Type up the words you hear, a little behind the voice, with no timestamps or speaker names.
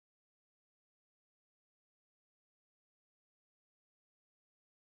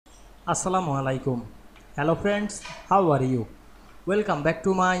Assalamu Walaikum. Hello friends, how are you? Welcome back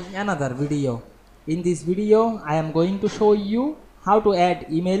to my another video. In this video, I am going to show you how to add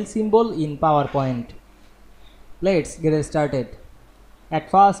email symbol in PowerPoint. Let's get started.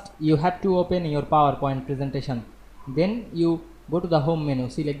 At first, you have to open your PowerPoint presentation. Then you go to the home menu,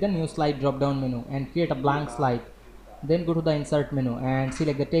 select the new slide drop down menu and create a blank slide. Then go to the insert menu and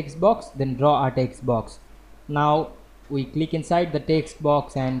select the text box, then draw a text box. Now we click inside the text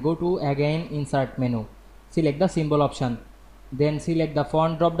box and go to again insert menu. Select the symbol option. Then select the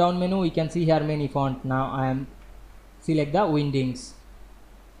font drop down menu. We can see here many font. Now I am select the Windings.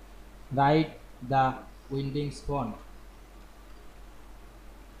 Write the Windings font.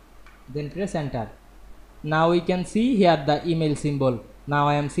 Then press enter. Now we can see here the email symbol. Now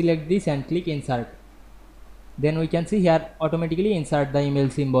I am select this and click insert. Then we can see here automatically insert the email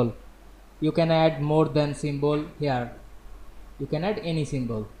symbol. You can add more than symbol here. You can add any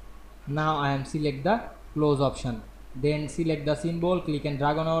symbol. Now I am select the close option. Then select the symbol, click and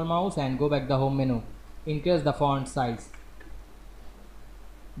drag on our mouse and go back the home menu. Increase the font size.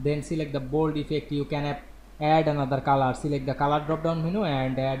 Then select the bold effect. You can add another color. Select the color drop down menu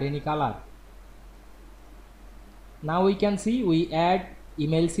and add any color. Now we can see we add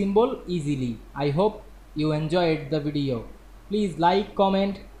email symbol easily. I hope you enjoyed the video. Please like,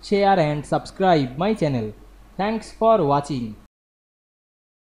 comment, share and subscribe my channel. Thanks for watching.